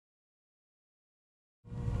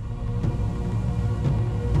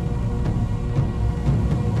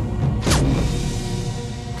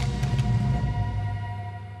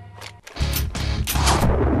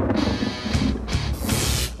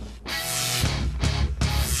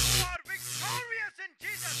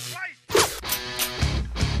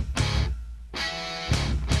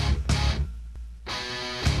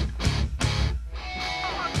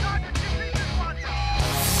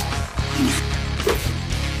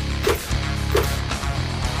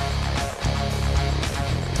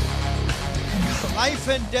Life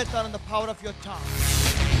and death are in the power of your tongue.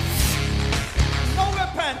 No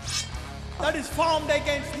weapon that is formed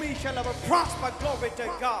against me shall ever prosper. Glory to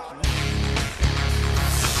God.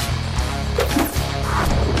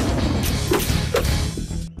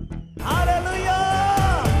 Hallelujah!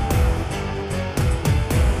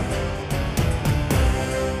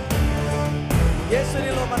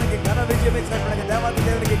 యేసునిలో మనకి ఘన విజయం ఇచ్చినటువంటి దేవాది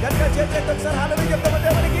దేవునికి గట్టిగా చేతులెత్తి ఒకసారి హల్లెలూయా చెప్తాము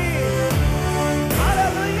దేవునికి.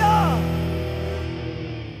 హల్లెలూయా!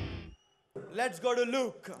 Let's go to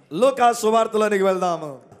Luke. లూకా సువార్తలోనికి వెళ్దాము.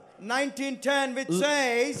 19:10 which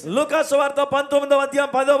says, లూకా సువార్త 19వ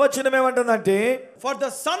అధ్యాయం 10వ వచనం ఏమంటుందంటే, for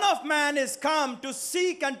the Son of Man is come to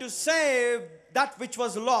seek and to save that which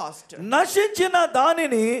was lost. నశించిన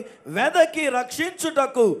దానిని వెదకి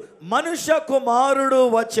రక్షించుటకు మనుష్య కుమారుడు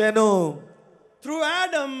వచ్చెను. Through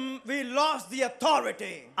Adam we lost the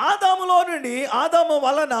authority. ఆదాములో నుండి ఆదాము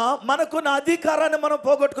వలన మనకున్న అధికారాన్ని మనం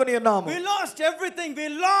పోగొట్టుకొని ఉన్నాము. We lost everything. We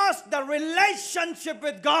lost the relationship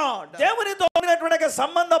with God. దేవునితో ఉన్నటువంటి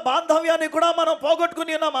సంబంధ బాంధవ్యాన్ని కూడా మనం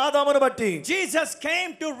పోగొట్టుకొని ఉన్నాం ఆదామును బట్టి. Jesus came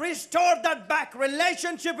to restore that back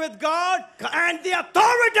relationship with God and the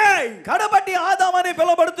authority. కాబట్టి ఆదాము అని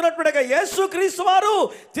పిలువబడుతున్నటువంటి యేసుక్రీస్తు వారు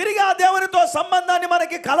తిరిగి ఆ దేవునితో సంబంధాన్ని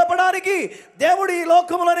మనకి కలపడానికి దేవుడు ఈ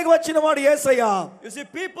లోకంలోనికి వచ్చిన వాడు యేసయ్య. You see,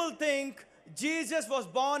 people think Jesus was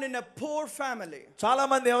born in a poor family. చాలా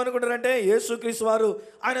మంది ఏమనుకుంటారంటే యేసుక్రీస్తు వారు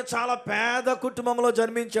ఆయన చాలా పేద కుటుంబంలో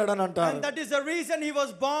జన్మించాడు అని అంటారు. And that is the reason he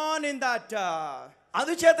was born in that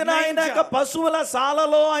అందుచేతన ఆయన యొక్క పశువుల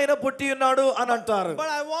శాలలో ఆయన పుట్టి ఉన్నాడు అని అంటారు.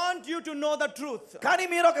 But I want you to know the truth. కానీ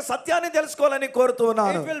మీరు ఒక సత్యాన్ని తెలుసుకోవాలని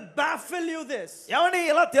కోరుతున్నాను. It will baffle you this. ఏమండి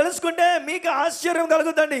ఇలా తెలుసుకుంటే మీకు ఆశ్చర్యం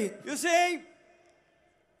కలుగుతుంది. You see,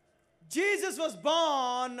 Jesus was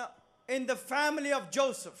born in the family of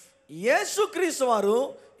Joseph. యేసుక్రీస్తు వారు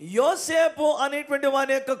యోసేపు అనేటువంటి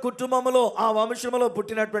వాని యొక్క కుటుంబములో ఆ వంశములో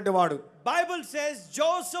పుట్టినటువంటి వాడు. Bible says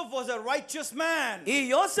Joseph was a righteous man. ఈ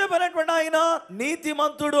యోసేపు అనేటువంటి ఆయన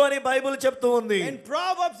నీతిమంతుడు అని బైబిల్ చెప్తూ ఉంది. In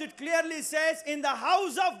Proverbs it clearly says, in the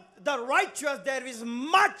house of the righteous there is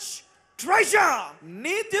much treasure.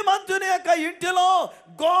 నీతిమంతుని యొక్క ఇంటిలో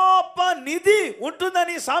గొప్ప నిధి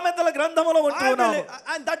ఉంటుందని సామెతల గ్రంథములో ఉంటున్నాము.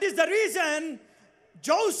 And that is the reason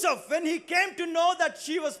Joseph, when he came to know that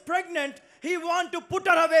she was pregnant, he wanted to put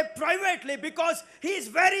her away privately because he is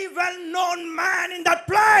very well known man in that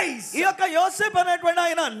place. ఈ యొక్క యోసేపు అనేటువంటి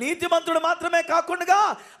ఆయన నీతిమంతుడు మాత్రమే కాకుండా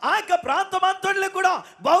ఆ యొక్క ప్రాంతమంతటిలో కూడా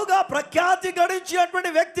బహుగా ప్రఖ్యాతి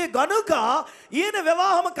గడించినటువంటి వ్యక్తి గనుక ఈయన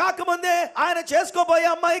వివాహం కాకముందే ఆయన చేసుకోబోయే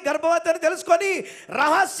అమ్మాయి గర్భవతి అని తెలుసుకొని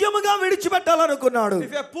రహస్యముగా విడిచిపెట్టాలనుకున్నాడు.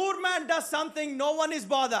 If a poor man does something, no one is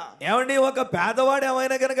bothered. ఏమండి ఒక పేదవాడు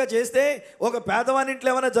ఏమైనా కనుక చేస్తే ఒక పేదవాని ఇంట్లో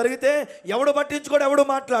ఏమైనా జరిగితే ఎవడు పట్టించుకోడు, ఎవడు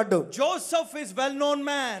మాట్లాడు. Joseph is well known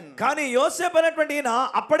man. కానీ యోసేపు అనేటువంటి ఈయన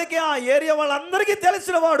అప్పటికే ఆ ఏరియా వాళ్ళందరికీ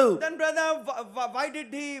తెలిసిన వాడు. Then brother,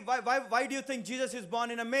 why do you think Jesus is born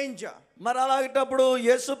in a manger? మరి అలాంటప్పుడు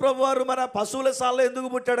యేసు ప్రభు వారు మన పశువుల శాలలో ఎందుకు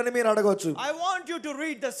పుట్టాడని మీరు అడగొచ్చు. I want you to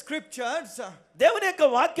read the scriptures. దేవుని యొక్క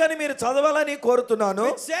వాక్యాన్ని మీరు చదవాలని కోరుతున్నాను.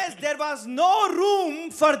 It says there was no room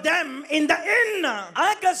for them in the inn. ఆ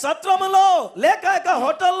యొక్క సత్రములో లేక యొక్క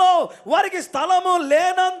హోటల్లో వారికి స్థలము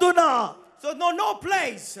లేనందున, so no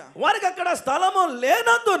place, వారికి అక్కడ స్థలము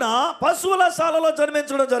లేనందున పశువుల శాలలో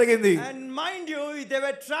జన్మించడం జరిగింది. and mind you they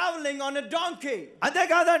were traveling on a donkey. అంతే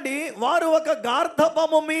కాదండి, వారు ఒక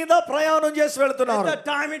గార్ధపము మీద ప్రయాణం చేసి వెళ్తున్నారు. At the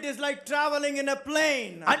time it is like traveling in a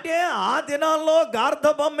plane. అంటే ఆ దినాల్లో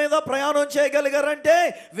గార్ధపం మీద ప్రయాణం చేయగలిగారంటే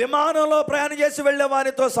విమానంలో ప్రయాణం చేసి వెళ్లే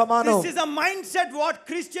వారితో సమానం. This is a mindset what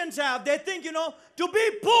Christians have. They think, to be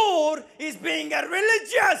poor is being a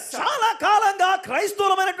religious. చాలా కాలంగా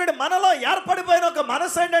క్రైస్తవులమైనటువంటి మనలో ఏర్పడిపోయిన ఒక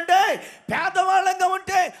మనసు ఏంటంటే పేదవాళ్ళంగా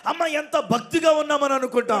ఉంటే అమ్మ ఎంత భక్తిగా ఉన్నామని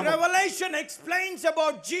అనుకుంటాం. Revelation explains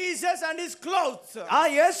about Jesus and his clothes. ఆ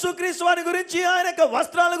యేసుక్రీస్తు వారి గురించి ఆయన యొక్క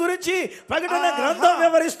వస్త్రాల గురించి ప్రకటన గ్రంథం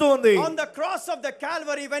వివరిస్తూ ఉంది. On the cross of the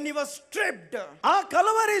Calvary when he was stripped, ఆ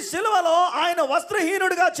కల్వరి శిలువలో ఆయన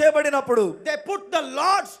వస్త్రహీనుడిగా చేయబడినప్పుడు they put the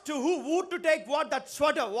lords to who to take what that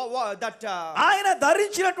sweater that ఆయన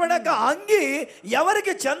ధరించినటువంటి ఒక అంగి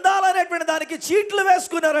ఎవరికి చెందాలనేటువంటి దానికి చీట్లు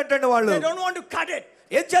వేసుకున్నారంటే వాళ్ళు. they don't want to cut it.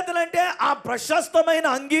 ఏం చేతనంటే ఆ ప్రశస్తమైన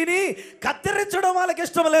అంగిని కత్తిరించడం వాళ్ళకి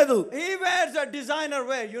ఇష్టం లేదు. He wears a designer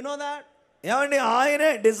wear, you know that? ఏమండి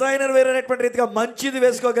ఆయనే డిజైనర్ వేర్ అనేటువంటి రీతిగా మంచిది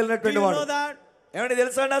వేసుకోగలిగినటువంటి వాడు. You know that? ఏమండి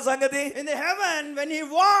తెలుసా ఆ సంగతి? In the heaven when he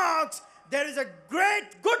walks there is a great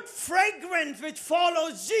good fragrance which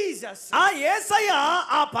follows Jesus. ఆ యేసయ్య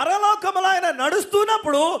ఆ పరలోకములో ఆయన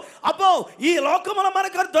నడుస్తున్నప్పుడు అబ్బో ఈ లోకములో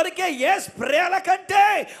మనకు దొరికే ఏ స్ప్రేల కంటే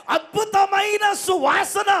అద్భుతమైన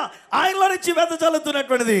సువాసన ఆయనలో నుంచి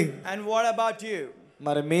వెదజల్లుతున్నటువంటిది. And what about you?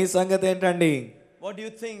 మరి మీ సంగతి ఏంటండి? What do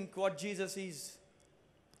you think what Jesus is?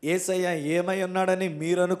 యేసయ్య ఏమై ఉన్నాడని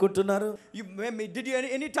మీరు అనుకుంటున్నారు? Did you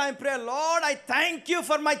any time pray, Lord, I thank you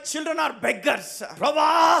for my children are beggars. ప్రభువా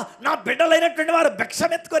నా బిడ్డలైనటువంటి వారు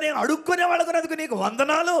భిక్షమెత్తుకొని అడుక్కునే వాళ్ళకు నీకు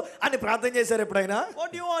వందనాలు అని ప్రార్థన చేశారు ఎప్పుడైనా? What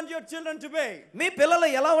do you want your children to be? మీ పిల్లలు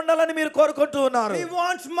ఎలా ఉండాలని మీరు కోరుకుంటూ ఉన్నారు? We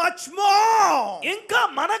want much more. ఇంకా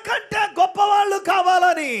మనకంటే గొప్పవాళ్ళు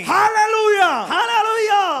కావాలని. Hallelujah.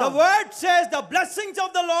 Hallelujah. The word says the blessings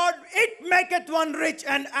of the Lord it maketh one rich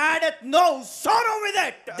and addeth no sorrow with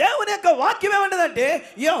it. దేవుని యొక్క వాక్యం ఏమంటదంటే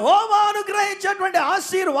యెహోవా అనుగ్రహించేటువంటి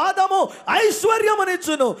ఆశీర్వాదము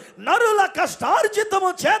ఐశ్వర్యమునిచ్చును, నరుల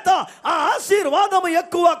కష్టార్జితము చేత ఆ ఆశీర్వాదము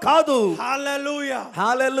ఎక్కువ కాదు. Hallelujah.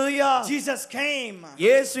 హల్లెలూయా. Jesus came.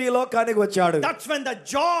 యేసు ఈ లోకానికి వచ్చాడు. That's when the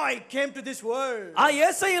joy came to this world. ఆ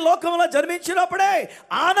యేసు ఈ లోకంలో జన్మించినప్పుడే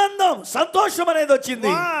ఆనందం, సంతోషం అనేది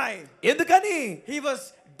వచ్చింది. Why? ఎందుకని? He was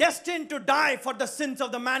destined to die for the sins of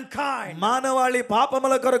the mankind. మానవాళి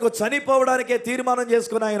పాపముల కొరకు చనిపోవడానికే తీర్మానం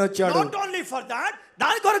చేసుకుని ఆయన వచ్చాడు. Not only for that,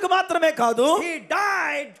 దాని కొరకు మాత్రమే కాదు, he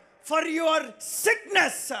died for your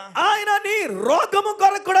sickness. ఆయన నీ రోగము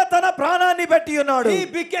కొరకు కూడా తన ప్రాణాన్ని పెట్టి ఉన్నాడు. He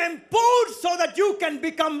became poor so that you can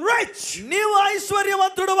become rich. నీవు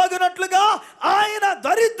ఐశ్వర్యవంతుడు వగునట్లుగా ఆయన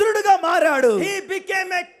దరిద్రుడుగా మారాడు. He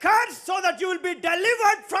became a curse so that you will be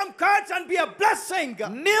delivered from curse and be a blessing.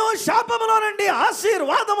 నీవు శాపములో నుండి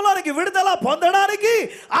ఆశీర్వాదములోనికి విడుదల పొందడానికి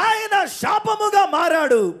ఆయన శాపముగా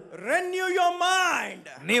మారాడు. Renew your mind.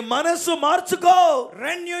 నీ మనస్సు మార్చుకో.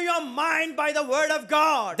 Renew your mind by the word of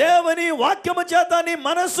God. దేవుని వాక్యము చేత నీ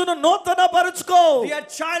మనస్సును నూతన పరుచుకో. Dear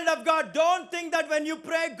child of God, don't think that when you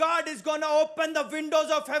pray God is going to open the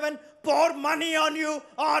windows of heaven, pour money on you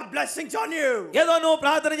or blessings on you. ఏదో నువ్వు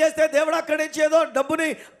ప్రార్థన చేస్తే దేవుడు అక్కడి నుంచి ఏదో డబ్బుని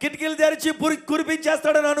కిటికీలు తెరిచి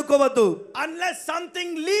కురిపించేస్తాడని అనుకోవద్దు. Unless something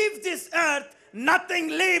leaves this earth, nothing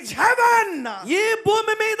leaves heaven. ఈ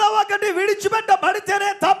భూమి మీద ఒకటి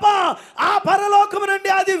విడిచిపెట్టబడితేనే తప్ప ఆ పరలోకము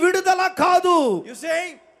నుండి అది విడుదల కాదు. You say,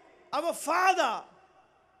 our Father,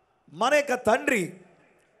 మన యొక్క తండ్రి,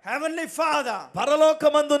 Heavenly Father,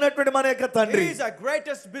 పరలోకమందు ఉన్నటువంటి మన యొక్క తండ్రి, he is a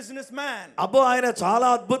greatest businessman. అబ్బో ఆయన చాలా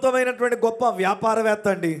అద్భుతమైనటువంటి గొప్ప వ్యాపారవేత్త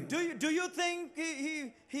అండి. Do you think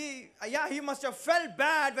he must have felt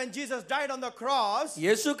bad when Jesus died on the cross?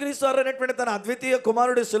 యేసుక్రీస్తు అనేటువంటి తన అద్వితీయ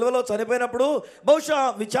కుమారుడు సిలువలో చనిపోయినప్పుడు బహుశా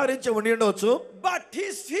విచారించి ఉండి ఉండవచ్చు. But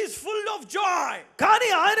he's full of joy. కానీ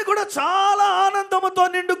ఆయన కూడా చాలా ఆనందముతో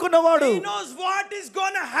నిండుకున్నవాడు. He knows what is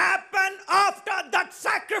going to happen after that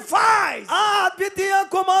sacrifice. ఆ అద్వితీయ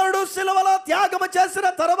కుమారుడు సిలువలో త్యాగం చేసిన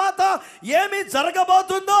తర్వాత ఏమి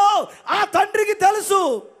జరగబోతుందో ఆ తండ్రికి తెలుసు.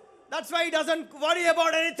 That's why he doesn't worry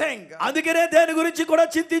about anything. అందుకనే దేని గురించి కూడా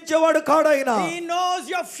చింతించేవాడు కాడు ఆయన. He knows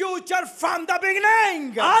your future from the beginning.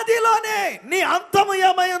 ఆదిలోనే నీ అంతము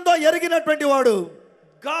ఏమైందో ఎరిగినటువంటి వాడు.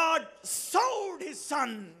 God sowed his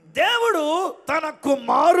son. దేవుడు తన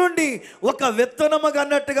కుమారుణ్ణి ఒక విత్తనముగా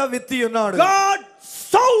అన్నట్టుగా విత్తి ఉన్నాడు. God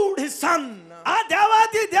sowed his son. ఆ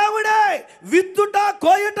దేవాది దేవుడే విత్తుట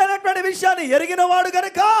కోయుట అనేటువంటి విషయాన్ని ఎరిగిన వాడు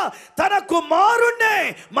గనుక తన కుమారుణ్ణి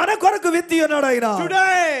మన కొరకు విత్తి ఉన్నాడు ఆయన.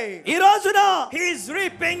 Today ఈ రోజున he is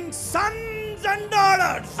reaping sons and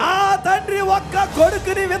daughters. ఆ తండ్రి ఒక్క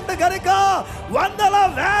కొడుకుని విత్త గనుక వందల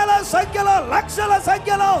వేల సంఖ్యలో లక్షల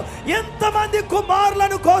సంఖ్యలో ఎంతమంది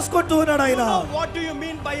కుమారులను కోసుకుంటూ ఉన్నాడు ఆయన. What do you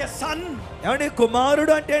mean by a son? ఏమండి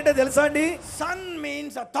కుమారుడు అంటే ఏంటో తెలుసా అండి? Son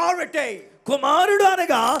means authority. కుమారుడు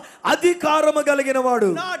అనగా అధికారము కలిగిన వాడు.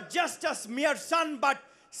 Not just a mere son, but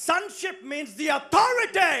sonship means the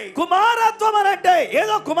authority. కుమారత్వం అంటే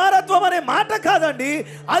ఏదో కుమారత్వం అనే మాట కాదండి,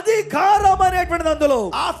 అధికారం అనేటువంటిది అందులో.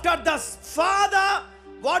 After the father,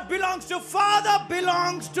 what belongs to father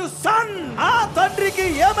belongs to son. ఆ తండ్రికి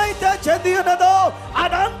ఏమైతే చెంది ఉన్నదో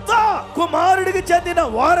అదంతా కుమారుడికి చెందిన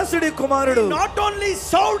వారసుడి కుమారుడు. Not only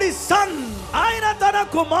sowed his son, ఆయన తన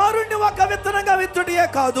కుమారుణ్ణి ఒక విత్తనంగా విత్తుడియే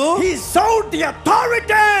కాదు, he sowed the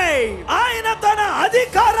authority. ఆయన తన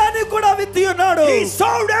అధికారాన్ని కూడా విత్తి ఉన్నాడు. He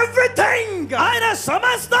sowed everything. ఆయన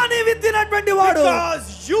సమస్తాన్ని విత్తినటువంటి వాడు. Because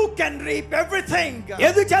you can reap everything.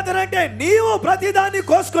 ఎందుచేతనంటే నీవు ప్రతిదాన్ని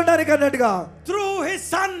కోసుకోవడానికి అన్నట్టుగా Through his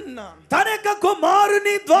son, తన యొక్క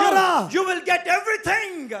కుమారుని ద్వారా you will get everything.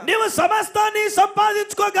 నీవు సమస్తాన్ని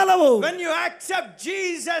సంపాదించుకోగలవు. When you accept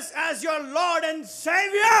Jesus as your Lord and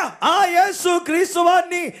Savior, ఆ యేసు క్రీస్తు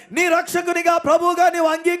వారిని నీ రక్షకునిగా ప్రభువుగా నీవు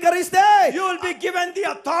అంగీకరిస్తే you will be given the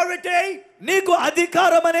authority. నీకు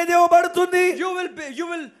అధికారం అనేది ఇవ్వబడుతుంది. You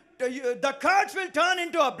will the curse will turn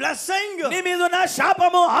into a blessing. నీ మీద ఉన్న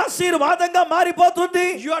శాపము ఆశీర్వాదంగా మారిపోతుంది.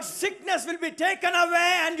 Your sickness will be taken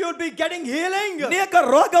away and you will be getting healing. నీ యొక్క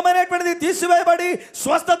రోగం అనేటువంటిది తీసివేయబడి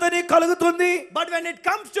స్వస్థత నీకు కలుగుతుంది. But when it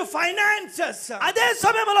comes to finances, అదే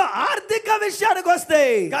సమయంలో ఆర్థిక విషయానికి వస్తే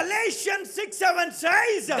Galatians 6:7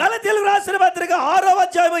 says, గలతీయులకు రాసిన పత్రిక 6వ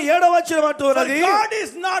అధ్యాయం 7వ వచనం అంటున్నది, God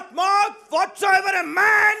is not mocked, whatsoever a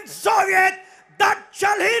man soweth, that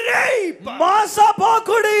shall he reap.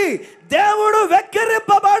 మోసపోకుడి, దేవుడు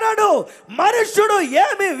వెక్కిరింపబడడు. మనుష్యుడు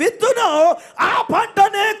ఏమి విత్తునో ఆ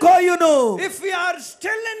పంటనే కోయును. If we are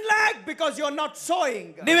still in lack because you are not sowing,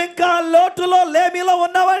 నీవు ఇంకా లోటులో లేమిలో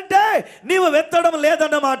ఉన్నావంటే నీవు విత్తడం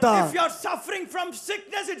లేదన్నమాట. if you are suffering from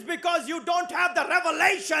sickness, it's because you don't have the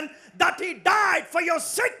revelation that he died for your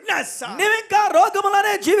sickness. నీవు ఇంకా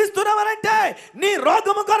రోగములనే జీవిస్తున్నావనంటే నీ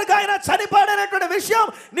రోగము కొరకు ఆయన చనిపోయినటువంటి విషయం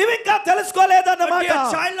నీవు ఇంకా తెలుసుకోలేదన్నమాట. Dear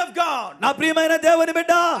child of God, నా ప్రియమైన దేవుని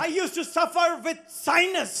బిడ్డ, I used to suffer with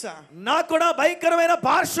sinus. నాకు కూడా భయంకరమైన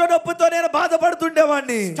పార్శ్వ నొప్పితో నేను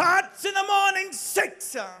బాధపడుతుండేవాడిని. Starts in the morning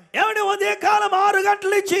 6 ఏమండి, ఉదయకాలం 6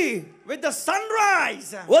 గంటల నుంచి with the sunrise,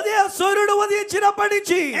 ఉదయం సూర్యుడు ఉదయించినప్పటి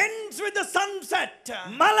నుంచి ends with the sunset.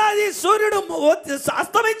 మళ్ళా అది సూర్యుడు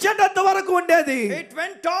అస్తమించేంత వరకు ఉండేది. It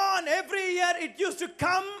went on every year. It used to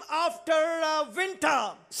come after winter.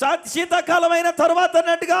 శీతాకాలమైన తర్వాత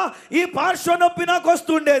అన్నట్టుగా ఈ పార్శ్వ నొప్పి నాకు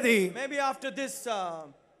వస్తుండేది. Maybe after this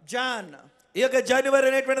Jan, ఈ యొక్క జనవరి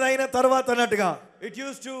అనేటువంటిది అయిన తర్వాత అన్నట్టుగా it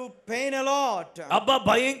used to pain a lot. అబ్బా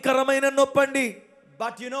భయంకరమైన నొప్పండి.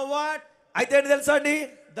 But you know what? అయితే ఏంటి తెలుసా అండి,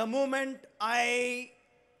 The moment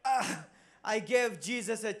I gave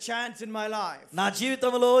Jesus a chance in my life, నా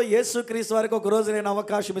జీవితంలో యేసుక్రీస్తు వారికి ఒక రోజు నేను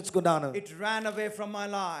అవకాశం ఇచ్చుకున్నాను. it ran away from my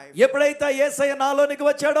life. ఎప్పుడైతే యేసయ్య నాలోనికి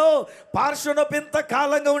వచ్చాడో పార్శ్వ నొప్పి ఇంత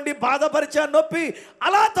కాలంగా ఉండి బాధపరిచే నొప్పి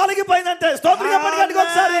అలా తొలగిపోయిందంటే స్తోత్రం చెప్పండి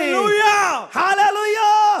ఒకసారి. Hallelujah! Hallelujah!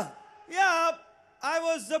 Yeah, I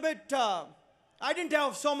was a bit I didn't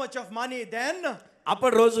have so much of money then.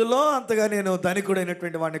 అప్పటి రోజుల్లో అంతగా నేను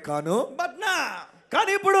ధనికుడైనటువంటి వాడిని కాను. But now,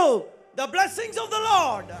 కానీ ఇప్పుడు the blessings of the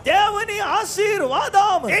Lord, దేవుని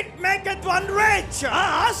ఆశీర్వాదం, it maketh one rich. ఆ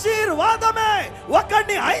ఆశీర్వాదమే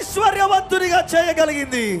ఒకడిని ఐశ్వర్యవంతునిగా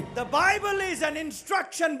చేయగలిగింది. The Bible is an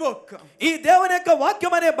instruction book. ఈ దేవుని యొక్క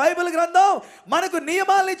వాక్యం అనే బైబిల్ గ్రంథం మనకు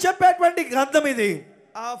నియమాల్ని చెప్పేటువంటి గ్రంథం ఇది.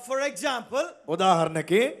 For example,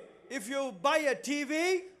 ఉదాహరణకి if you buy a TV,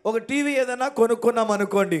 ఒక టీవీ ఏదైనా కొనుక్కున్నాం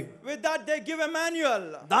అనుకోండి, with that they give a manual.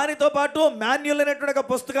 దానితో పాటు మాన్యువల్ అనేటువంటి ఒక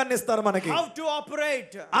పుస్తకాన్ని ఇస్తారు మనకి, How to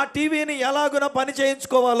operate. ఆ టీవీని ఎలాగున పని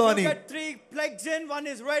చేయించుకోవాలో అని. You get 3 plugs in, one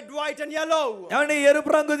is red, white and yellow. ఏమండి,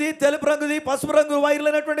 ఎరుపు రంగుది, తెలుపు రంగుది, పసుపు రంగు వైర్లు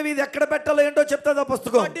అనేటువంటివి ఇది ఎక్కడ పెట్టాలో ఏంటో చెప్తాది ఆ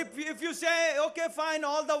పుస్తకం. But if you say, okay fine,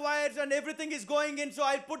 all the wires and everything is going in, so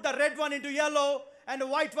I'll put the red one into yellow and the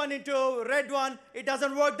white one into red one, it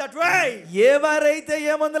doesn't work that way. ఏ వైరైతే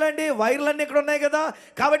ఏముందండి, వైర్లన్నీ ఇక్కడ ఉన్నాయి కదా,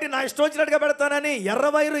 కాబట్టి నా ఇష్టం వచ్చినట్టుగా పెడతానని ఎర్ర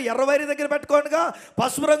వైరు దగ్గర పెట్టుకోండిగా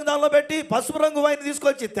పసుపు రంగు దానిలో పెట్టి పసుపు రంగు వైర్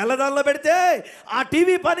తీసుకొచ్చి తెల్ల దానిలో పెడితే ఆ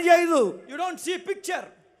టీవీ పని చేయదు. You don't see picture.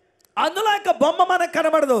 అందులో ఇంకా బొమ్మ మనకు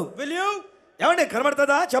కనబడదు. Will you? ఏమండి,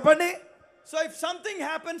 కనబడుతుందా చెప్పండి. So if something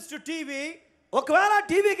happens to TV, ఒకవేళ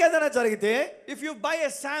టీవీకి ఏదైనా జరిగితే, if you buy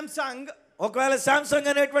a Samsung, ఒకవేళ సామ్సంగ్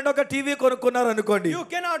అనేటువంటి ఒక టీవీ కొనుక్కున్నారు అనుకోండి, you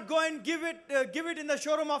cannot go and give it in the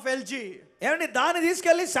showroom of LG. ఏమండి, దాన్ని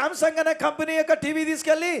తీసుకెళ్లి సామ్సంగ్ అనే కంపెనీ యొక్క టీవీ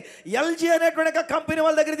తీసుకెళ్లి ఎల్జీ అనేటువంటి ఒక కంపెనీ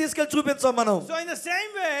వాళ్ళ దగ్గర తీసుకెళ్లి చూపించాం మనం. So in the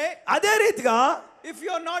same way, అదే రీతిగా if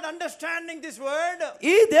you are not understanding this word,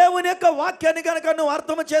 ఈ దేవుని యొక్క వాక్యాన్ని గనుక నువ్వు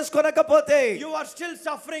అర్థం చేసుకోనకపోతే you are still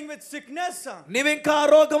suffering with sickness, నీవు ఇంకా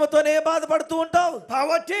రోగముతోనే బాధపడుతూ ఉంటావు,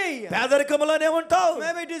 poverty, పేదరికములోనే ఉంటావు.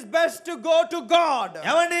 maybe it is best to go to God.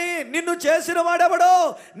 ఏమండి, నిన్ను చేసిన వాడెవడో,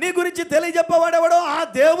 నీ గురించి తెలియజెప్పవాడెవడో ఆ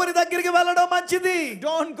దేవుని దగ్గరికి వెళ్ళడం మంచిది.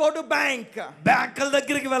 Don't go to bank. బ్యాంకుల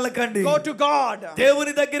దగ్గరికి వెళ్ళకండి, Go to God.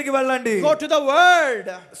 దేవుని దగ్గరికి వెళ్ళండి, Go to the word.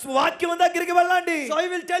 వాక్యం దగ్గరికి వెళ్ళండి. So I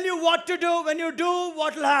will tell you what to do. When you do,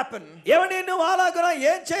 what will happen? ఏమండి, నువ్వు అలాగ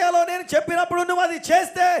ఏం చేయాలో నేను చెప్పినప్పుడు నువ్వు అది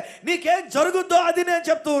చేస్తే నీకేం జరుగుద్దో అది నేను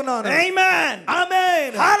చెప్తూ ఉన్నాను. Amen.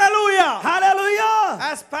 Amen. Hallelujah. Hallelujah.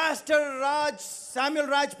 As Pastor Samuel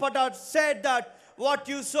Raj Patat said that what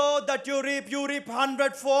you sow that you reap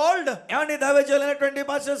 100-fold. ఏమండి, దైవజనులైనటువంటి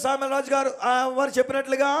పాస్టర్ సామ్యూయల్ రాజు గారు వారు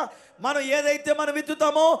చెప్పినట్లుగా మనం ఏదైతే మనం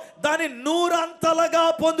విత్తుతామో దాన్ని 100 అంతలుగా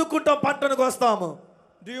పొందుకుంటాం, పంటకు వస్తాము.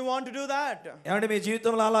 Do you want to do that? ఏమండి, మీ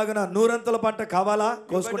జీవితంలో అలాగన 100 అంతల పంట కావాలా?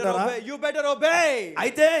 కోసుకుంటారా? You better obey.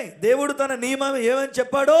 అయితే దేవుడు తన నియమం ఏమని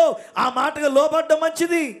చెప్పాడో ఆ మాటకు లోబడడం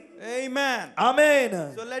మంచిది. Amen. Amen.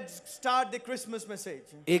 So let's start the Christmas message.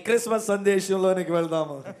 ఈ క్రిస్మస్ సందేశంలోనికి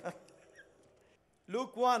వెళ్దాము.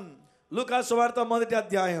 Luke 1. లూకా సువార్త 1వ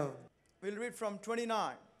అధ్యాయం. We'll read from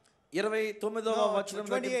 29. 29వ వచనం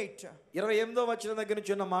 28. 28వ వచనం దగ్గర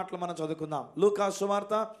నుంచి ఉన్న మాటలు మనం చదువుకుందాం. లూకా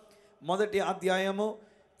సువార్త 1వ అధ్యాయము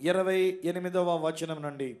 28వ వచనం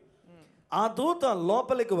నుండి. ఆ దూత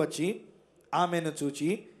లోపలికి వచ్చి ఆమెను చూచి,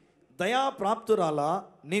 దయా ప్రాప్తురాలా,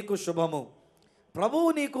 నీకు శుభము, ప్రభువు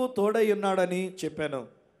నీకు తోడై ఉన్నాడని చెప్పాను.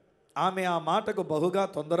 ఆమె ఆ మాటకు బహుగా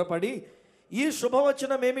తొందరపడి ఈ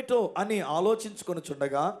శుభవచనం ఏమిటో అని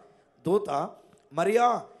ఆలోచించుకొనుచుండగా దూత, మరియా,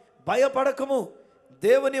 భయపడకము,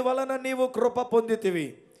 దేవుని వలన నీవు కృప పొందితివి.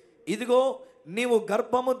 ఇదిగో, నీవు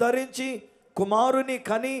గర్భము ధరించి కుమారుని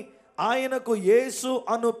కని ఆయనకు యేసు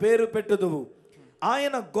అను పేరు పెట్టుదువు.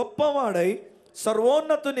 ఆయన గొప్పవాడై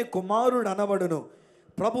సర్వోన్నతుని కుమారుడు అనబడును.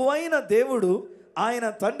 ప్రభువైన దేవుడు ఆయన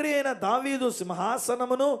తండ్రి అయిన దావీదు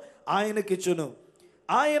సింహాసనమును ఆయనకిచ్చును.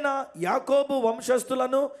 ఆయన యాకోబు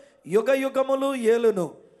వంశస్థులను యుగ యుగములు ఏలును.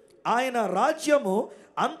 ఆయన రాజ్యము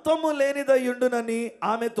అంతము లేనిదయుండునని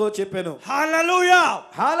ఆమెతో చెప్పెను. హల్లెలూయా,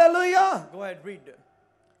 హల్లెలూయా. Go ahead, read.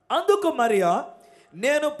 అందుకు మరియా,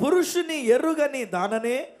 నేను పురుషుని ఎరుగని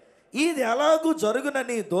దాననే, ఇది ఎలాగూ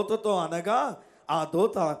జరుగునని దూతతో అనగా, ఆ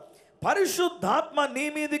దూత, పరిశుద్ధాత్మ నీ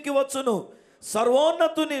మీదికి వచ్చును,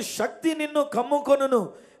 సర్వోన్నతుని శక్తి నిన్ను కమ్ముకొనును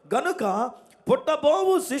గనుక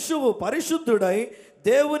పుట్టబోవు శిశువు పరిశుద్ధుడై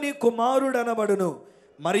దేవుని కుమారుడనబడును.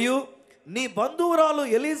 మరియు నీ బంధువురాలు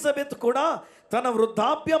ఎలిజబెత్ కూడా తన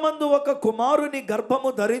వృద్ధాప్యమందు ఒక కుమారుని గర్భము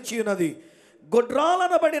ధరించి ఉన్నది.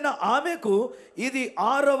 గొడ్రాలనబడిన ఆమెకు ఇది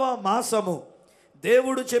 6వ మాసము.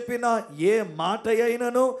 దేవుడు చెప్పిన ఏ మాట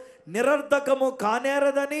అయినను నిరర్ధకము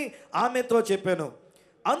కానేరదని ఆమెతో చెప్పాను.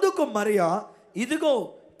 అందుకు మరియా, ఇదిగో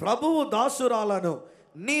ప్రభువు దాసురాలను,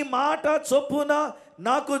 నీ మాట చొప్పున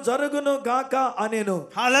నాకు జరుగును గాక అనెను.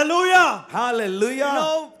 హల్లెలూయా, హల్లెలూయా.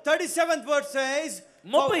 37th verse says,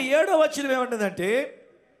 37వ వచనం ఏమంటుందంటే,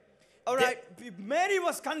 all right, Mary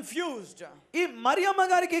was confused. ఈ మరియమ్మ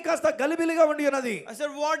గారికి కాస్త గలిబిలిగా ఉండి ఉన్నది. I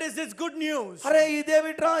said, what is this good news? అరే,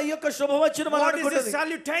 ఇదేమిట్రా ఈ యొక్క శుభవచనం What is అనుకుంటుంది. this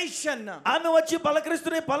salutation? ఆమె వచ్చి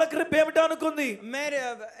పలకరిస్తున్న పలకరింపు ఏమిటో అనుకుంది. Mary,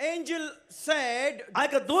 angel said, ఆ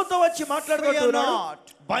యొక్క దూత వచ్చి మాట్లాడుతున్నాడు,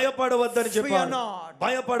 భయపడవద్దని చెప్పాడు.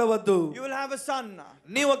 భయపడవద్దు, you will have a son.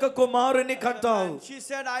 నీ ఒక కుమారుని కంటావు. She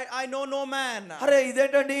said, I know no man. అరే,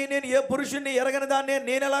 ఇదేంటండి, నేను ఏ పురుషుణ్ణి ఎరగని దాన్ని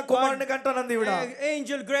నేను ఎలా కుమారుని కంటానంది ఈవిడ.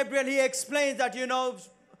 Angel Gabriel, he explains that,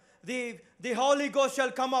 the Holy Ghost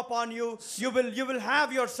shall come upon you. You will have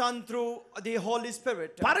your son through the Holy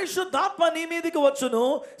Spirit. పరిశుద్ధాత్మ నీ మీదికి వచ్చును,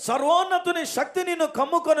 సర్వోన్నతుని శక్తి నిన్ను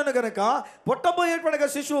కమ్ముకొనును గనుక పుట్టబోయేటువంటి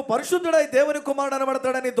శిశువు పరిశుద్ధుడై దేవుని కుమారుడు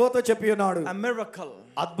అనబడతాడని దూత చెప్పి ఉన్నాడు. A miracle.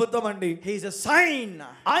 అద్భుతం అండి. He is a sign.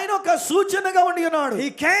 ఆయన ఒక సూచనగా ఉండి ఉన్నాడు. He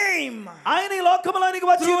came. ఆయన ఈ లోకములోనికి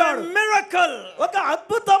వచ్చి ఉన్నాడు. Miracle. ఒక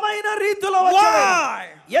అద్భుతమైన రీతిలో వచ్చాడు. Why?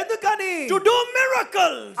 ఎందుకని? To do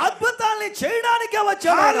miracles. అద్భుతాల్ని చేయడానికే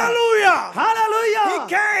వచ్చాడు. Hallelujah. Hallelujah. He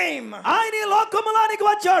came. ఆయన ఈ లోకములోనికి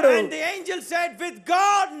వచ్చాడు. And the angel said, with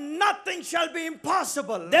God nothing shall be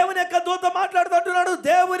impossible. దేవుని యొక్క దూత మాట్లాడుతున్నాడు,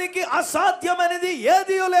 దేవునికి అసాధ్యమైనది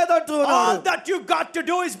ఏదీ లేదంటున్నాడు. All that you got to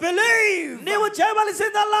do is believe. నీవు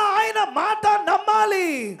చేయవలసిందల్లా ఆయన మాట నమ్మాలి.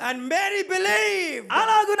 And Mary believed.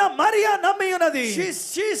 అలాగున మరియా నమ్మి ఉన్నది.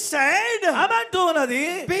 She said, అమంటూ ఉన్నది,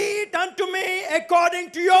 be it unto me according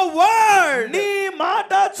to your word. నీ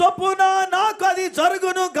మాట చొప్పున నాకు అది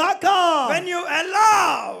జరుగును గాక. When you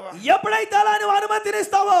allow, ఎప్పుడైతే అలా నువ్వు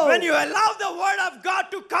అనుమతినిస్తావో, when you allow the word of God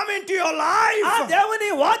to come into your life, ఆ దేవుని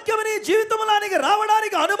వాక్యము నీ జీవితంలోనికి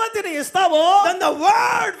రావడానికి అనుమతిని ఇస్తావో, then the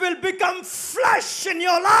word will become flesh in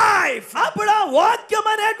your life. అప్పుడు ఆ వాక్యం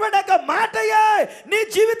అనేటువంటి ఒక మాటయే నీ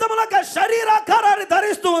జీవితంలో ఒక శరీరాకారాన్ని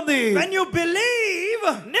ధరిస్తూ ఉంది. When you believe,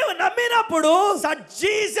 నువ్వు నమ్మినప్పుడు that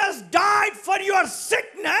Jesus died for your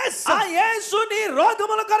sickness, ఆ యేసు నీ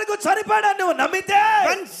రోగముల కొరకు చనిపోయాడని నువ్వు నమ్మితే,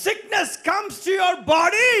 when sickness comes to your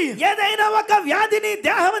body, ఏదైనా ఒక వ్యాధి నీ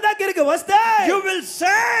దేహం దగ్గరికి వస్తే, you will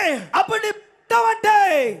say, అప్పుడు నీ అంటే,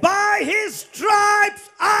 by his stripes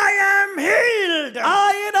I am healed.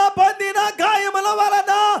 ఆయన పొందిన గాయముల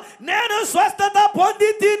వలన నేను స్వస్థత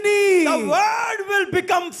పొంది తిని. The word will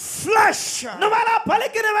become flesh. నువ్వు అలా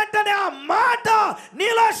పలికిన వెంటనే ఆ మాట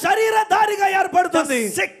నీలో శరీరధారిగా ఏర్పడుతుంది.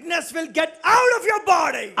 The sickness will get out of your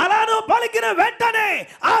body. అలా నువ్వు పలికిన వెంటనే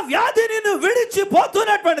ఆ వ్యాధి నిన్ను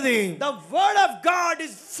విడిచిపోతున్నటువంటిది. The word of God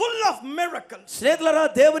is full of miracles. స్నేహితులారా,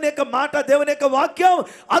 దేవుని యొక్క మాట, దేవుని యొక్క వాక్యం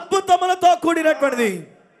అద్భుతములతో కూడినటువంటిది.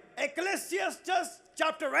 Ecclesiastes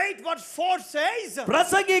chapter 8 verse 4 says,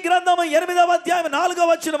 ప్రసంగి గ్రంథము 8వ అధ్యాయం 4వ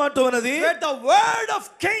వచనం అంటూ ఉన్నది, where the word of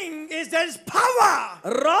king is, there is power.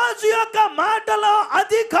 రాజు యొక్క మాటలో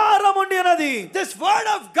అధికారం ఉండి ఉన్నది. This word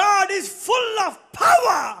of God is full of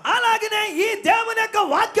power. అలాగనే ఈ దేవుని యొక్క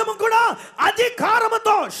వాక్యము కూడా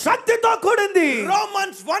అధికారముతో శక్తితో కూడింది.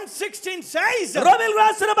 Romans 1:16 says, రోమీయులకు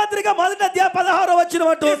రాసిన పత్రిక 1:16 వచనం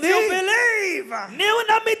అంటుంది, if you believe, నీవు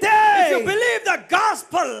నమ్మితే, if you believe the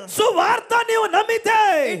gospel, సువార్త నీవు నమ్మితే,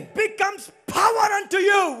 it becomes power unto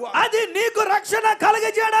you. అది నీకు రక్షణ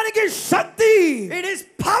కలుగజేయడానికి శక్తి. It is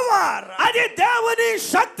power. అది దేవుని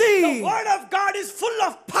శక్తి. The word of God is full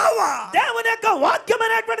of power. దేవుని యొక్క వాక్యం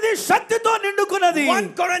అనేటువంటిది శక్తితో నిండుకున్నది. 1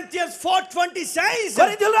 Corinthians 4:20 says,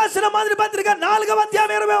 కొరింథీయులకు రాసిన మొదటి పత్రిక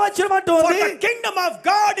 4:20 for అంటుంది, the kingdom of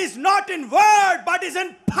God is not in word but is in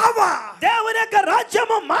power. దేవుని యొక్క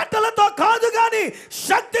రాజ్యము మాటలతో కాదు గాని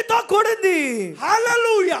శక్తితో కూడింది.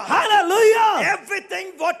 Hallelujah. Hallelujah. Everything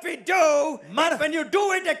what we do, when you do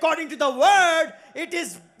it according to the word, it is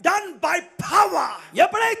done by power.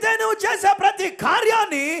 ఎప్పుడైతే నువ్వు చేసే ప్రతి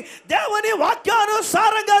కార్యాన్ని దేవుని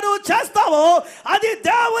వాక్యానుసారంగా నువ్వు చేస్తావో అది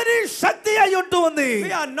దేవుని శక్తి అయి ఉంటుంది.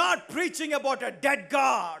 We are not preaching about a dead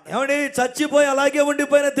God. ఏమండి, చచ్చిపోయి అలాగే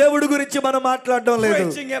ఉండిపోయిన దేవుడి గురించి మనం మాట్లాడడం లేదు.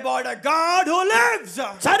 Preaching about a God who lives.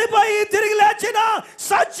 చనిపోయి తిరిగి లేచిన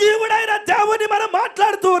సజీవుడైన దేవుని మనం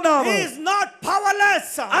మాట్లాడుతూ ఉన్నాము. He is not powerless.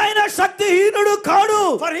 ఆయన శక్తిహీనుడు కాడు.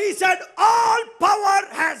 For he said, all power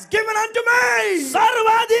has given unto me.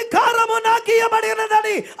 సర్వాధికారము నాకు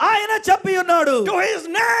ఇవ్వబడినదని ఆయన చెప్పి ఉన్నాడు. To his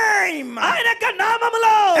name, ఆయన యొక్క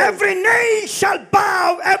నామములో every knee shall bow,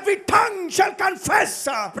 every tongue shall confess.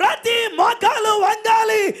 ప్రతి మోకాలు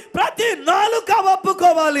వంగాలి, ప్రతి నాలుక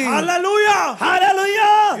ఒప్పుకోవాలి. Hallelujah. Hallelujah.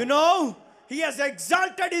 You know, he has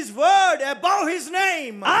exalted his word above his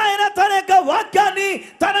name. ఆయన తన యొక్క వాక్యాన్ని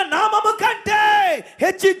తన నామము కంటే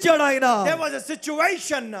హెచ్చించాడు ఆయన. There was a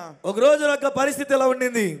situation. ఒక రోజు ఒక పరిస్థితి ఎలా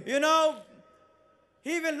ఉండింది. You know,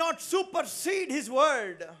 he will not supersede his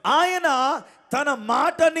word. ఆయన తన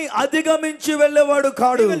మాటని అధిగమించి వెళ్ళేవాడు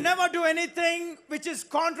కాడు. He will never do anything which is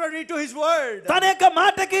contrary to his word. తన యొక్క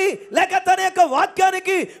మాటకి లేక తన యొక్క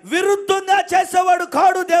వాక్యానికి విరుద్ధంగా చేసేవాడు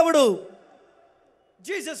కాడు దేవుడు.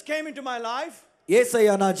 Jesus came into my life.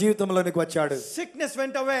 యేసయ్య నా జీవితంలోనికి వచ్చాడు. Sickness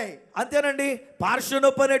went away. అంతేనండి,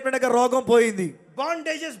 పార్శ్వనొప్పి అనేటువంటి రోగం పోయింది.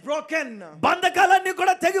 Bondage is broken. బంధకాలన్నీ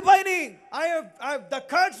కూడా తెగిపోయినాయి. The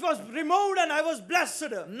curse was removed and I was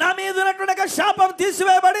blessed. నా మీద ఉన్నటువంటి శాపం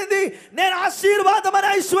తీసివేయబడింది. నేను ఆశీర్వాదమైన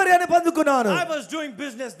ఐశ్వర్యాన్ని పొందుకున్నాను. I was doing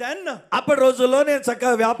business then. అప్పటి రోజుల్లో నేను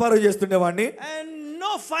చక్కగా వ్యాపారం చేస్తుండేవాడిని. And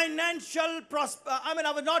no financial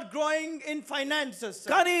I was not growing in finances.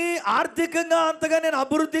 కానీ ఆర్థికంగా అంతగా నేను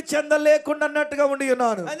అభివృద్ధి చెందలేకుండా అన్నట్టుగా ఉండి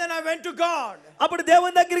ఉన్నాను. And then I went to God. అప్పుడు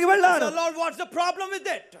దేవుని దగ్గరికి వెళ్ళాను. Lord, what's the problem with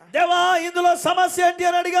it? దేవా, ఇందులో సమస్య ఏంటి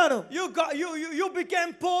అని అడిగాను. You became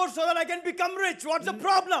poor so that I can become rich. What's the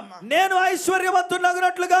problem? నేను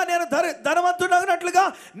ఐశ్వర్యవంతుడగునట్లుగా, నేను ధనవంతుడగునట్లుగా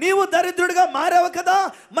నీవు దరిద్రుడిగా మారావు కదా,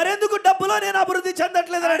 మరెందుకు డబ్బులో నేను అభివృద్ధి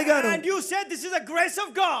చెందట్లేదు అని అడిగాను. And you said this is a grace of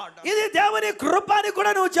God. ఇది దేవుని కృప అని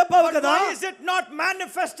కూడా నువ్వు చెప్పావు కదా. Why is it not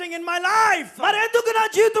manifesting in my life? మరెందుకు నా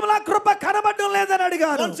జీవితంలో కృప కనబడడం లేదని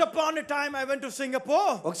అడిగాను. Once upon a time I went to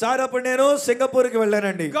Singapore. ఒకసారి అప్పుడు నేను సింగపూర్కి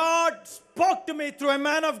వెళ్ళానండి. God spoke to me through a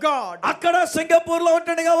man of God. అక్కడ సింగపూర్ లో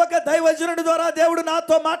ఉంటుండగా ఒక దైవజనుడి ద్వారా దేవుడు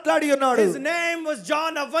నాతో మాట్లాడి ఉన్నాడు. His name was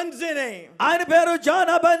John Avanzini. ఆయన పేరు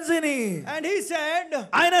జాన్ అబంజిని. And he said,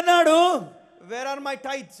 ఆయన అన్నాడు, where are my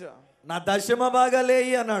tithes? నా దశమ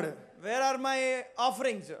భాగాలేయి అన్నాడు. Where are my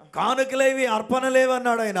offerings? కానుకలేవి, అర్పణలేవి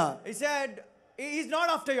అన్నాడు ఆయన. He said, he's not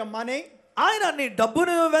after your money. ఆయన నీ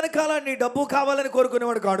డబ్బును వెనకాల నీ డబ్బు కావాలని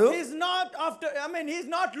కోరుకునేవాడు కాడు. He's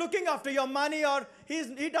not looking after your money, or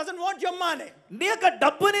he doesn't want your money. నీ యొక్క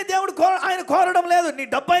డబ్బుని దేవుడు ఆయన కోరడం లేదు, నీ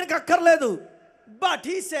డబ్బు ఆయనకు అక్కర్లేదు. But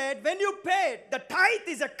he said, when you pay, the tithe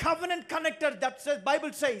is a covenant connector. That says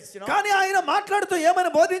Bible says, you know. కానీ ఆయన మాట్లాడుతూ ఏమని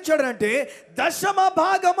బోధించాడంటే, దశమ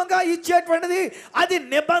భాగముగా ఇచ్చేటువంటిది అది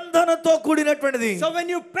నిబంధనతో కూడినటువంటిది. So when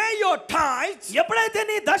you pay your tithes, ఎప్పుడైతే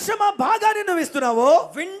నీ దశమ భాగాన్ని నువ్వు ఇస్తున్నావో,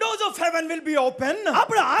 windows of heaven will be open.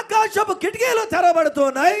 అప్పుడు ఆకాశపు కిటికీలు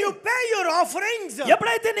తెరవబడుతున్నాయి. You pay your offerings.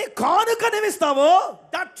 ఎప్పుడైతే నీ కానుకను ఇస్తావో,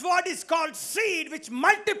 that's what is called seed, which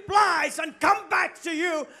multiplies and come back to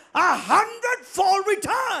you 100-fold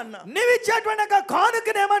return. నీవు ఇచ్చేటువంటి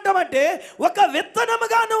కానుకను ఏమంటామంటే, ఒక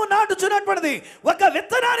విత్తనముగా నువ్వు నాటుచున్నటువంటిది. ఒక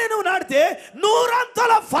విత్తనాన్ని నువ్వు నాటితే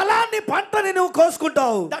 100 ఫలాన్ని, పంటని నువ్వు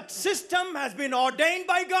కోసుకుంటావు. That system has been ordained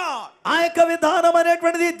by God. ఆ యొక్క విధానం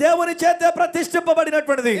అనేటువంటిది దేవుని చేత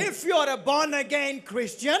ప్రతిష్ఠింపబడినటువంటిది. If you are a born again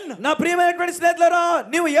Christian, నా ప్రియమైనటువంటి స్నేహితులారా,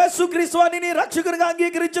 నీవు యేసుక్రీస్తుని నీ రక్షకునిగా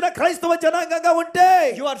అంగీకరించిన క్రైస్తవ జనాంగంగా ఉంటే,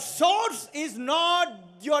 your source is not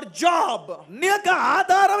your job. నీ యొక్క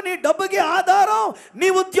ఆధారం నీ డబ్బుకి ఆధారం నీ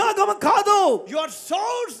ఉద్యోగం కాదు. Your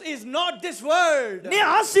source is not this world. నీ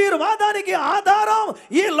ఆశీర్వాదానికి ఆధారం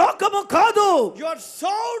ఈ లోకము కాదు. Your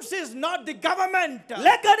source is not the government.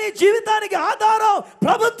 లేక నీ జీవితానికి ఆధారం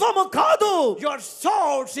ప్రభుత్వము కాదు. Your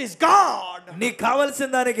source is God. నీకు కావాల్సిన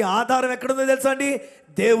దానికి ఆధారం ఎక్కడుందో తెలుసా అండి?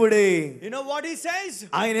 దేవుడే. You know what he says?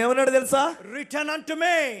 ఆయన ఏమన్నాడు తెలుసా? Return unto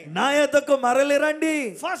me. నా యొద్దకు మరలి రండి.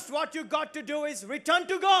 First what you got to do is return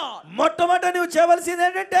to God. మొట్టమొదట నువ్వు చేయవలసింది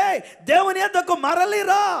ఏంటంటే దేవుని యొద్దకు మరలి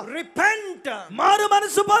రా. Repent. మారు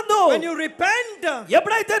మనసు పొందు. When you repent,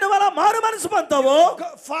 ఎప్పుడైతే నువ్వు అలా మారు మనసు పొందుతావో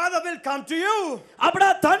Father will come to you. అప్పుడు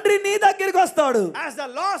ఆ తండ్రి నీ దగ్గరికి వస్తాడు. As the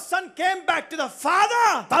lost son came back to the father,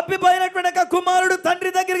 తప్పిపోయినటువంటి కుమారుడు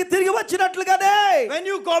తండ్రి దగ్గరికి తిరిగి వచ్చినట్లుగానే when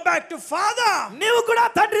you go back to father, నీవు కూడా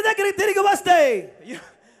తండ్రి దగ్గరికి తిరిగి వస్తే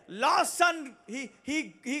lost son he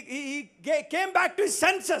came back to his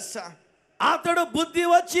senses. అతడు బుద్ధి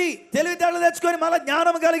వచ్చి తెలివితేటలు తెచ్చుకొని మళ్ళీ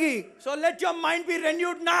జ్ఞానం కలిగి. So let your mind be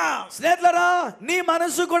renewed now. స్నేహితులారా నీ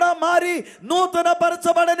మనసు కూడా మారి నూతన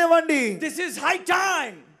పరచబడనివ్వండి. This is high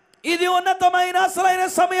time. ఇది ఉన్నతమైన అసలైన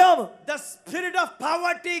సమయం. The spirit of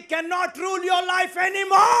poverty cannot rule your life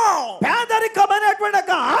anymore.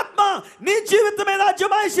 పేదరికమైనటువంటి ఆత్మ నీ జీవితం మీద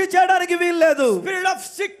అజమాయిషీ చేయడానికి వీల్లేదు. Spirit of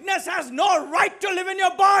sickness has no right to live in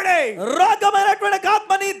your body. రోగమైనటువంటి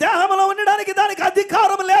ఆత్మ నీ దేహంలో ఉండడానికి దానికి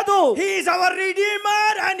అధికారం లేదు. He is our redeemer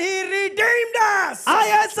and he redeemed us. ఆ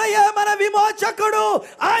యేసయ్య మన విమోచకుడు.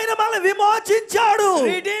 ఆయన మనల్ని విమోచించాడు.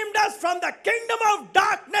 Redeemed us from the kingdom of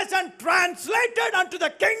darkness and translated unto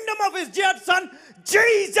the kingdom of his dear son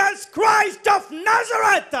Jesus Christ of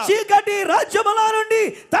Nazareth. చీకటి రాజ్యములో నుండి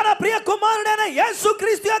తన ప్రియ కుమారుడైన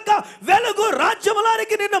యేసుక్రీస్తు యొక్క వెలుగు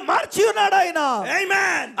రాజ్యములోనికి నిన్ను మార్చి ఉన్నాడు ఆయన.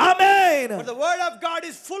 Amen. Amen. For the word of God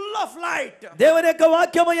is full of light. దేవుని యొక్క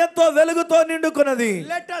వాక్యము ఎంతో వెలుగుతో నిండుకున్నది.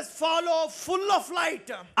 Let us follow full of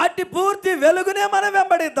light. అట్టి పూర్తి వెలుగునే మనం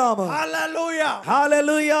వెంబడిద్దాము. Hallelujah.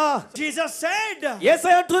 హల్లెలూయా. Jesus said,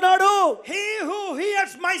 యేసయ్య అంటున్నాడు, he who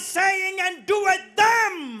hears my saying and doeth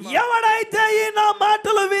them. ఎవడైతే ఈ నా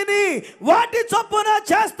మాటలు విని వాటి చొప్పున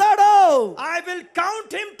చేస్తాడో I will count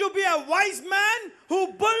him to be a wise man who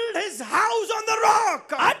built his house on the rock.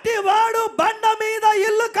 అట్టి వాడు బండ మీద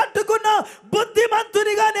ఇల్లు కట్టుకున్న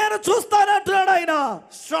బుద్ధిమంతునిగా నేను చూస్తానంటున్నాడు ఆయన.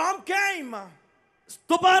 Storm came.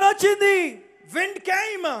 తుఫాను వచ్చింది. Wind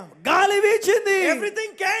came. గాలి వీచింది.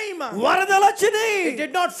 Everything came. వరదలు వచ్చినాయి. It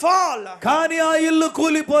did not fall. కానీ ఆ ఇల్లు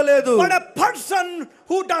కూలిపోలేదు. But a person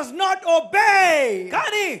who does not obey,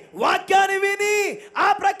 కానీ వాక్యాన్ని విని ఆ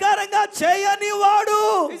ప్రకారంగా చేయని వాడు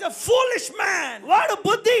is a foolish man. వాడు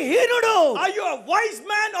బుద్ధిహీనుడు. Are you a wise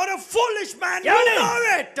man or a foolish man? You know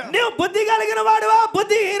it. నీవు బుద్ధి కలిగిన వాడువా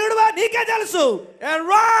బుద్ధిహీనుడువా నీకే తెలుసు.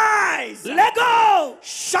 Arise. లెగో.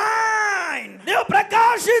 Shine. నీవు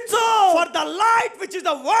ప్రకాశించు. For the light which is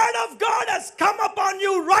the word of God has come upon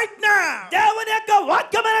you right now. దేవుని యొక్క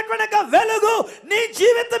వాక్యమైనటువంటి వెలుగు నీ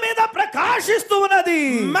జీవితం మీద ప్రకాశిస్తూ ఉన్నది.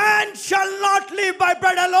 Man shall not live by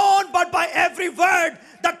bread alone, but by every word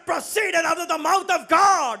that proceeded out of the mouth of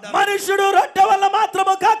God. మనుషుడు రొట్టె వల్ల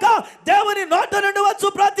మాత్రము కాక దేవుని నోట నుండి వచ్చు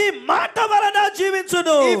ప్రతి మాట వలన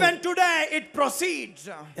జీవించును. Even today it proceeds.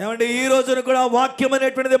 ఏమండి ఈ రోజున కూడా వాక్యం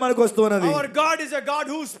అనేటువంటిది మనకు వస్తున్నది. Our God is a God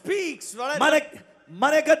who speaks.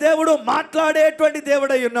 మన యొక్క దేవుడు మాట్లాడేటువంటి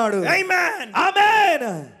దేవుడై ఉన్నాడు. Amen. Amen.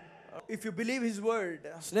 If you believe his word,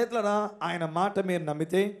 స్నేహితులారా ఆయన మాట మీరు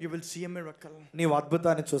నమ్మితే you will see a miracle. నీవు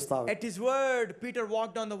అద్భుతాన్ని చూస్తావు. At his word Peter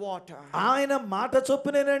walked on the water. ఆయన మాట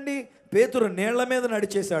చొప్పునేనండి పేతురు నీళ్ల మీద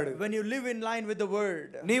నడిచేశాడు. When you live in line with the word,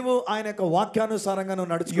 నీవు ఆయన యొక్క వాక్యానుసారంగా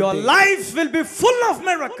నువ్వు నడుచుకుంటే your life will be full of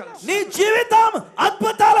miracles. నీ జీవితం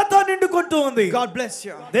అద్భుతాలతో నిండుకుంటూ ఉంది. God bless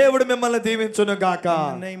you. దేవుడు మిమ్మల్ని దీవించును గాక.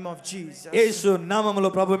 In the name of Jesus. యేసు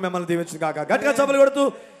నామములో ప్రభు మిమ్మల్ని దీవించును గాక. గట్టిగా చప్పట్లు కొడుతూ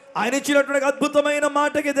ఆయన ఇచ్చినటువంటి అద్భుతమైన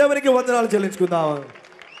మాటకి దేవునికి వందనాలు చెల్లించుకుందాం.